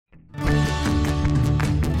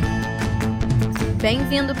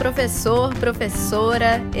Bem-vindo, professor,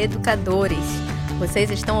 professora, educadores.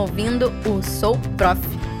 Vocês estão ouvindo o Sou Prof,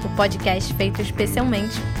 o podcast feito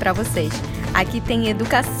especialmente para vocês. Aqui tem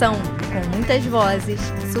educação, com muitas vozes,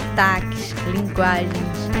 sotaques, linguagens.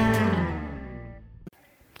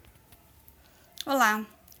 Olá,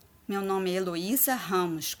 meu nome é Heloísa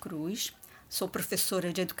Ramos Cruz, sou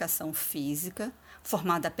professora de Educação Física,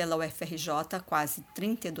 formada pela UFRJ há quase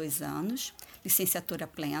 32 anos, licenciatura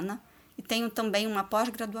plena, e tenho também uma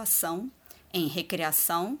pós-graduação em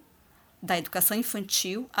recreação da educação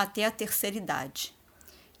infantil até a terceira idade.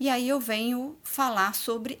 E aí eu venho falar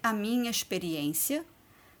sobre a minha experiência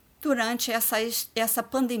durante essa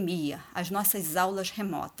pandemia, as nossas aulas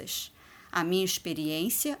remotas, a minha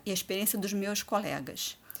experiência e a experiência dos meus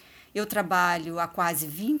colegas. Eu trabalho há quase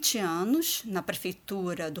 20 anos na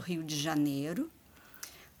Prefeitura do Rio de Janeiro,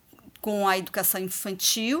 com a educação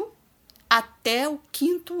infantil até o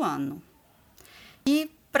 5º ano.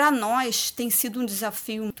 E para nós tem sido um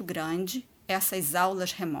desafio muito grande essas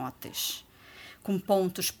aulas remotas, com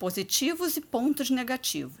pontos positivos e pontos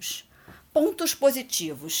negativos. Pontos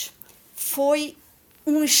positivos foi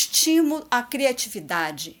um estímulo à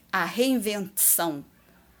criatividade, à reinvenção,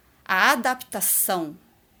 à adaptação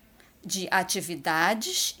de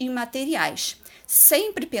atividades e materiais,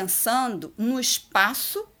 sempre pensando no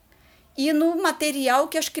espaço e no material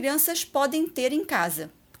que as crianças podem ter em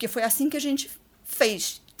casa, porque foi assim que a gente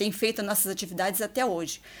tem feito as nossas atividades até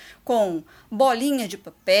hoje, com bolinha de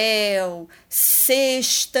papel,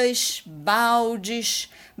 cestas, baldes,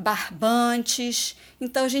 barbantes.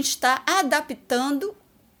 Então, a gente está adaptando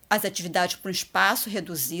as atividades para um espaço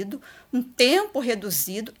reduzido, um tempo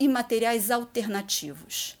reduzido e materiais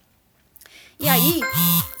alternativos. E aí,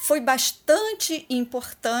 foi bastante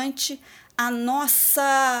importante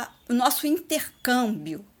o nosso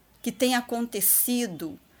intercâmbio, que tem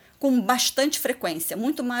acontecido com bastante frequência,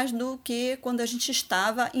 muito mais do que quando a gente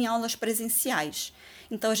estava em aulas presenciais.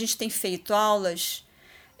 Então, a gente tem feito aulas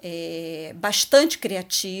bastante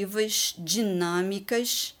criativas,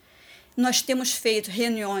 dinâmicas. Nós temos feito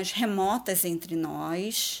reuniões remotas entre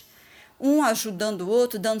nós, um ajudando o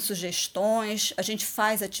outro, dando sugestões. A gente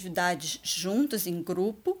faz atividades juntos, em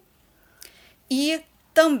grupo. E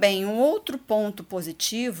também um outro ponto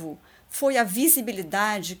positivo foi a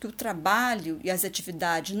visibilidade que o trabalho e as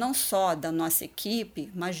atividades, não só da nossa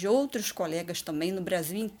equipe, mas de outros colegas também no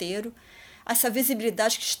Brasil inteiro, essa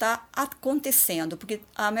visibilidade que está acontecendo, porque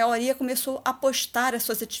a maioria começou a postar as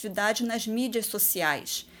suas atividades nas mídias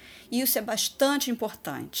sociais, e isso é bastante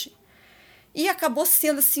importante. E acabou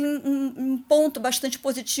sendo assim, um ponto bastante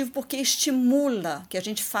positivo, porque estimula que a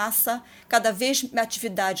gente faça cada vez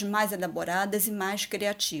atividades mais elaboradas e mais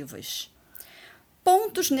criativas.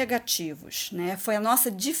 Pontos negativos, né? Foi a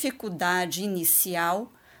nossa dificuldade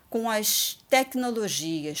inicial com as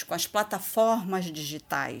tecnologias, com as plataformas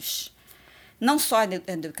digitais. Não só a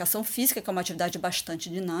educação física, que é uma atividade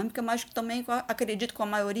bastante dinâmica, mas também, acredito, com a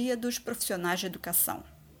maioria dos profissionais de educação.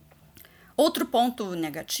 Outro ponto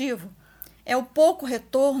negativo é o pouco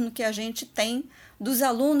retorno que a gente tem dos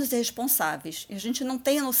alunos e responsáveis. A gente não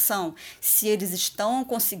tem noção se eles estão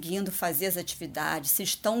conseguindo fazer as atividades, se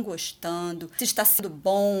estão gostando, se está sendo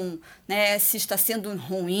bom, né? Se está sendo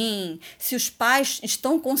ruim, se os pais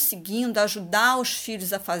estão conseguindo ajudar os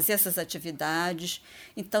filhos a fazer essas atividades.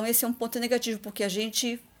 Então, esse é um ponto negativo, porque a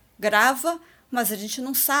gente grava, mas a gente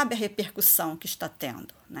não sabe a repercussão que está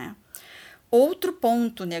tendo, né? Outro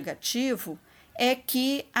ponto negativo é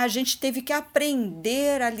que a gente teve que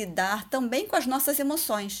aprender a lidar também com as nossas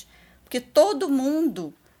emoções, porque todo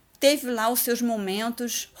mundo teve lá os seus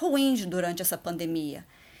momentos ruins durante essa pandemia.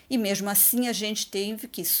 E mesmo assim a gente teve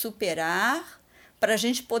que superar para a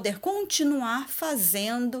gente poder continuar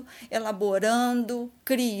fazendo, elaborando,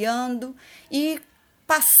 criando e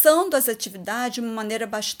passando as atividades de uma maneira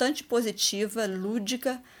bastante positiva,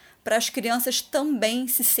 lúdica, para as crianças também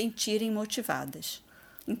se sentirem motivadas.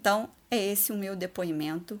 Então, é esse o meu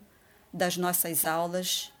depoimento das nossas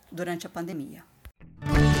aulas durante a pandemia.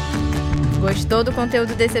 Gostou do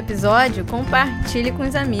conteúdo desse episódio? Compartilhe com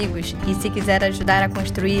os amigos. E se quiser ajudar a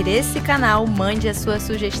construir esse canal, mande a sua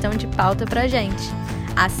sugestão de pauta pra gente.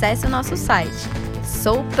 Acesse o nosso site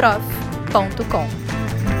souprof.com.